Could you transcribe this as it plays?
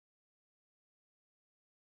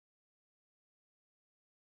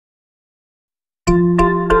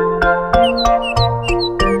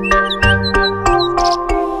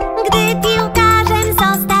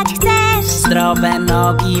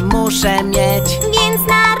nogi muszę mieć. Więc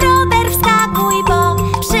na rower wskakuj, bo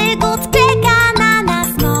przygód czeka na nas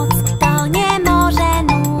moc. To nie może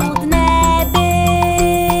nudne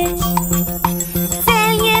być.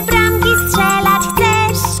 Celnie bramki strzelać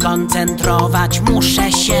chcesz, Skoncentrować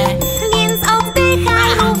muszę się, więc oddychaj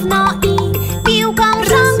równo i piłką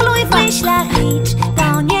żongluj w myślach licz.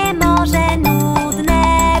 To nie może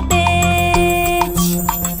nudne być.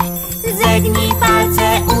 zegnij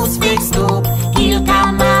palce u swych stóp,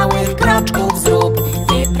 kilka małych kroczków zrób.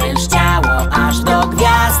 Wypręż ciało aż do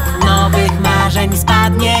gwiazd, nowych marzeń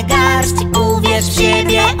spadnie garść. Uwierz w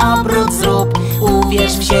siebie, obrót zrób,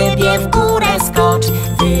 uwierz w siebie, w górę skocz.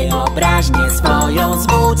 Wyobraźnię swoją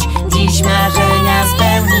zbudź, dziś marzenia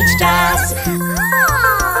spełnić czas.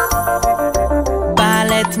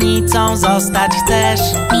 Baletnicą zostać chcesz,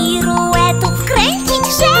 Piruetów kręcić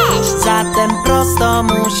 6. zatem prosto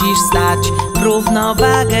musisz stać, w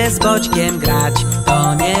równowagę z bodźkiem grać.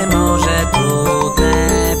 To nie może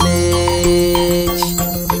trudne być.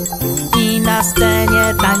 I na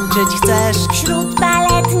scenie tańczyć chcesz, Wśród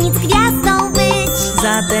baletnic gwiazdą być.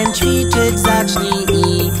 zatem ćwiczyć zacznij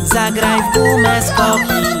i zagraj w gumę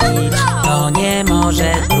skoki licz. To nie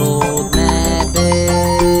może trudne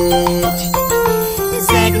być.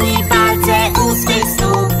 Zegnij palce u swych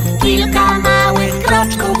stóp, kilka małych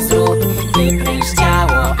kroczków zrób. Wypręż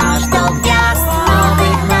ciało aż do gwiazd,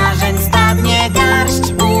 nowych marzeń spadnie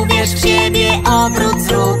garść. Uwierz w siebie, obrót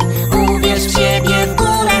zrób, uwierz w siebie, w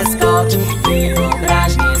górę skocz.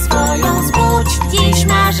 Wyobraźnię swoją zbudź, dziś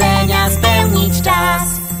marzenia spełnić czas.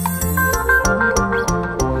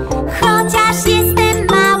 Chociaż jestem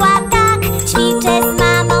mała, tak ćwiczę z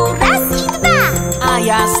mamą raz i dwa. A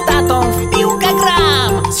ja z tatą w piłkę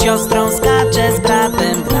gram, z siostrą skaczę, z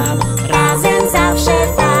bratem gram. Razem zawsze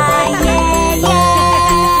fajnie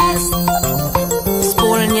jest.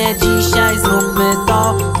 Wspólnie dzisiaj zróbmy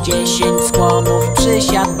to, 10 skłonów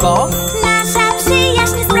przysiad, bo Nasza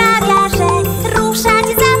przyjaźń sprawia, że ruszać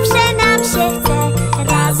zawsze nam się chce.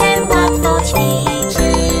 Razem łatwo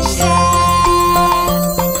ćwiczy się.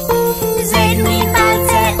 zegnij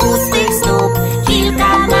palce u swych stóp,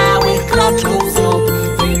 kilka małych kroczków zrób.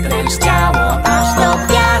 Wypręż ciało aż do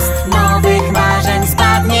gwiazd, nowych marzeń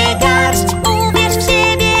spadnie garść. Uwierz w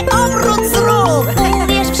siebie, obrót zrób,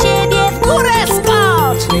 Uwierz w siebie, w górę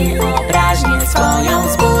skocz. Wyobraźnię swoją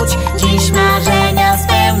zbudź, dziś marzenia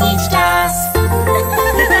spełnić czas.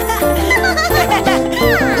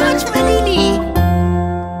 Chodźmy, Lili.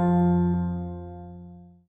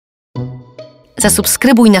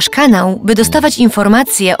 Zasubskrybuj nasz kanał, by dostawać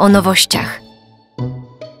informacje o nowościach.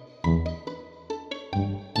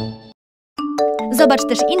 Zobacz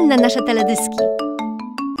też inne nasze teledyski.